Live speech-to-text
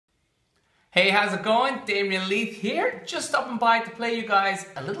Hey, how's it going? Damien, Leith here, just stopping by to play you guys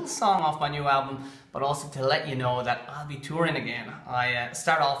a little song off my new album, but also to let you know that I'll be touring again. I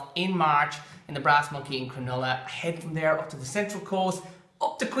start off in March in the Brass Monkey in Cronulla, head from there up to the Central Coast,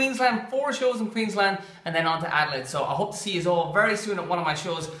 up to Queensland, 4 shows in Queensland, and then on to Adelaide. So I hope to see you all very soon at one of my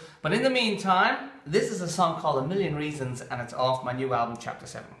shows. But in the meantime, this is a song called A Million Reasons, and it's off my new album, Chapter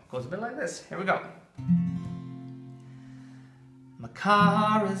 7. Goes a bit like this. Here we go. My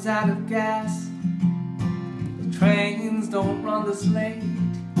car is out of gas, the trains don't run this late,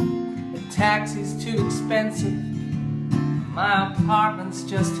 the taxi's too expensive, my apartment's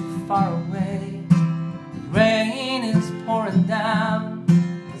just too far away, the rain is pouring down,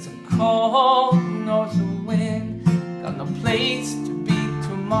 there's a cold northern wind, got no place to be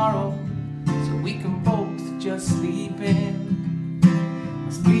tomorrow, so we can both just sleep in.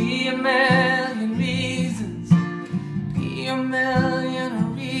 Must be a million reasons, a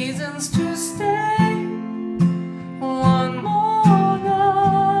million reasons to stay. One more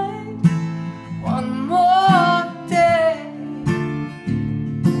night, one more day.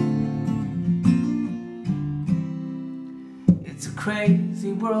 It's a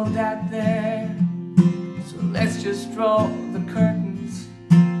crazy world out there, so let's just draw the curtains.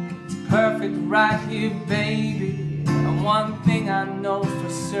 It's perfect right here, baby. And one thing I know for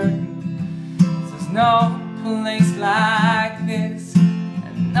certain is there's no place like this,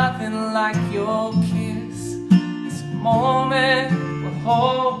 and nothing like your kiss. This moment we're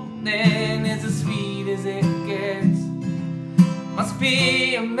holding is as sweet as it gets. Must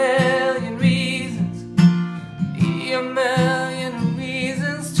be a million reasons, be a million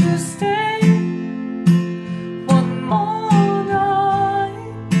reasons to stay. One more night,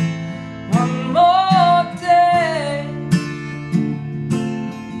 one more day.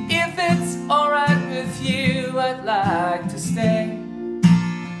 If it's alright with you, I'd like to stay.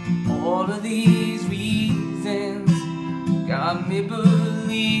 All of these reasons got me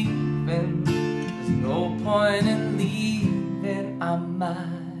believing there's no point in leaving, I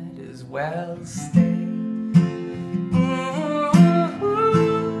might as well stay.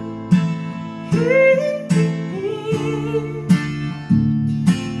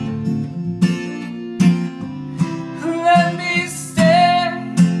 Let me stay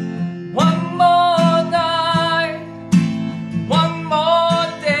one more night, one more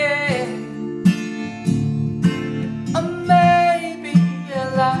day, or maybe a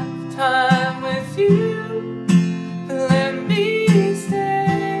lifetime with you. Let me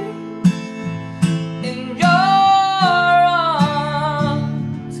stay in your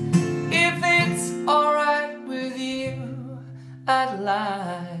arms. If it's alright with you, I'd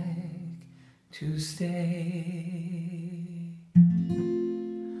like to stay.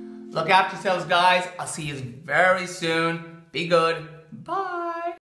 Look after yourselves, guys. I'll see you very soon. Be good. Bye.